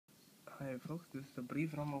Hi folks, this is a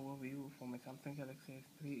brief ROM overview for my Samsung Galaxy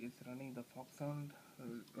S3. It's running the FoxHound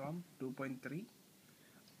Rom 2.3.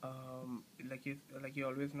 Like you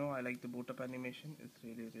always know, I like the boot up animation. It's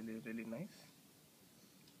really nice.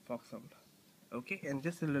 FoxHound. Okay, and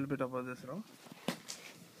just a little bit about this ROM.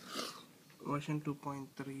 Version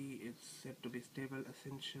 2.3. It's said to be stable,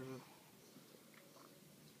 essential.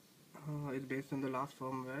 It's based on the last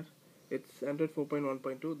firmware. It's Android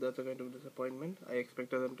 4.1.2. That's a kind of disappointment. I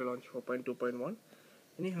expected them to launch 4.2.1.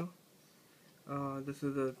 Anyhow, this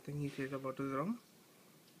is the thing he says about his ROM.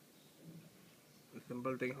 A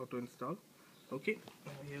simple thing how to install. Okay,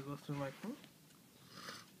 here goes to my phone.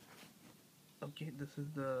 Okay, this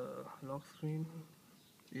is the lock screen.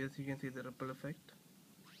 Yes, you can see the ripple effect.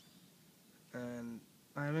 And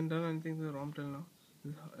I haven't done anything to the ROM till now.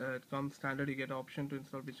 It comes standard. You get an option to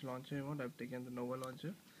install which launcher you want. I've taken the Nova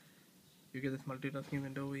launcher. You get this multitasking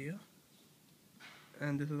window over here,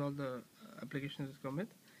 and this is all the applications it's come with.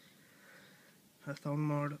 A sound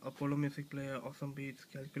mod, Apollo music player, awesome beats,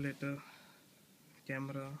 calculator,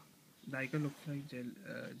 camera. The icon looks like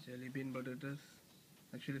jelly bean, but it is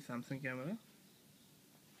actually Samsung camera.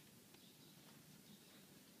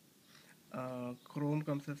 Chrome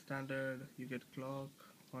comes as standard. You get clock,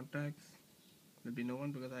 contacts. There'll be no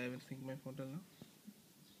one because I haven't synced my phone till now.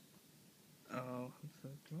 It's a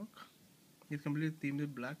clock. It's completely themed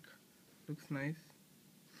with black. Looks nice.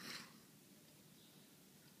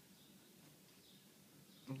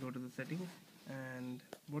 Go to the settings, and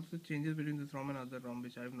what's the changes between this ROM and other ROM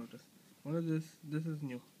which I've noticed? One of this is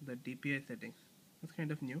new. The DPI settings. It's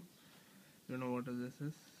kind of new. Don't know what this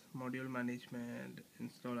is. Module management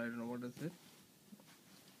install. I don't know what is it.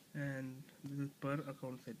 And this is per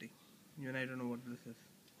account setting. Even I don't know what this is.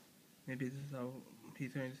 Maybe this is how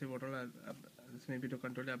he's going to say what all this may be to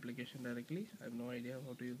control the application directly. I have no idea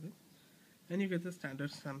how to use it. And you get the standard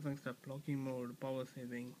Samsung stuff: locking mode, power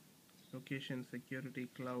saving, location, security,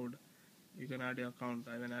 cloud. You can add your account.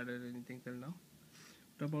 I haven't added anything till now.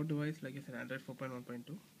 But about device, like I said, Android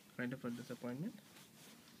 4.1.2, kind of a disappointment.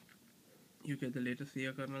 You get the latest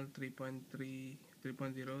CA kernel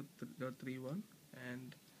 3.0.31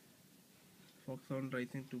 and FoxHound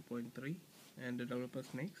Rising 2.3 and the developer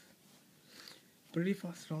snakes. Pretty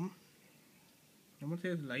fast ROM. I won't say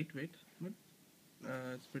it's lightweight, but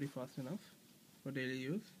it's pretty fast enough for daily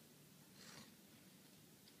use.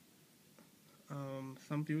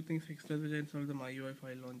 Some few things fixed as which I installed the MyUI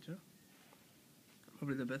file launcher.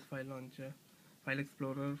 Probably the best file launcher, file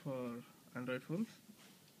explorer for Android phones.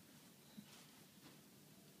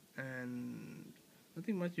 And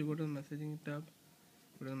nothing much. You go to the messaging tab.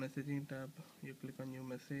 Go to the messaging tab. You click on new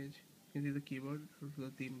message. You can see the keyboard. It's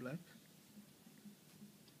the theme black.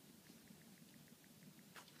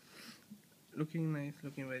 Looking nice.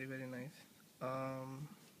 Looking very nice.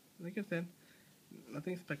 Like I said,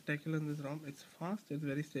 nothing spectacular in this ROM. It's fast. It's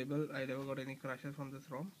very stable. I never got any crashes from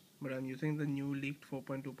this ROM. But I'm using the new leaked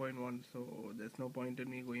 4.2.1, so there's no point in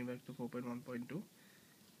me going back to 4.1.2. So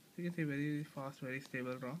you can see very fast, very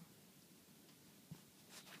stable ROM.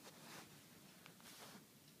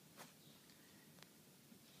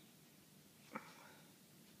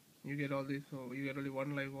 You get all these, so you get only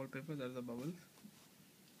one live wallpaper, that's the bubbles.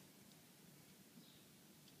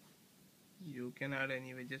 You can add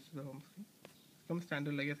any widgets to the home screen. It comes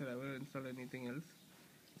standard, like I said, I haven't installed anything else.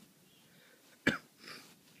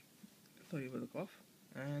 Sorry for the cough.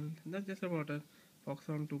 And that's just about it.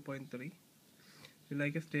 FoxHound 2.3. If you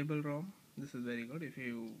like a stable ROM, this is very good. If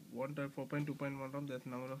you want a 4.2.1 ROM, there's a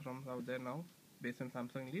number of ROMs out there now based on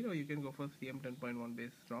Samsung lead, or you can go for CM 10.1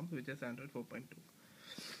 based ROMs, which is Android 4.2.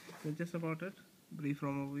 That's just about it. Brief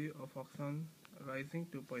ROM overview of FoxHound Rising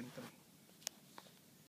 2.3.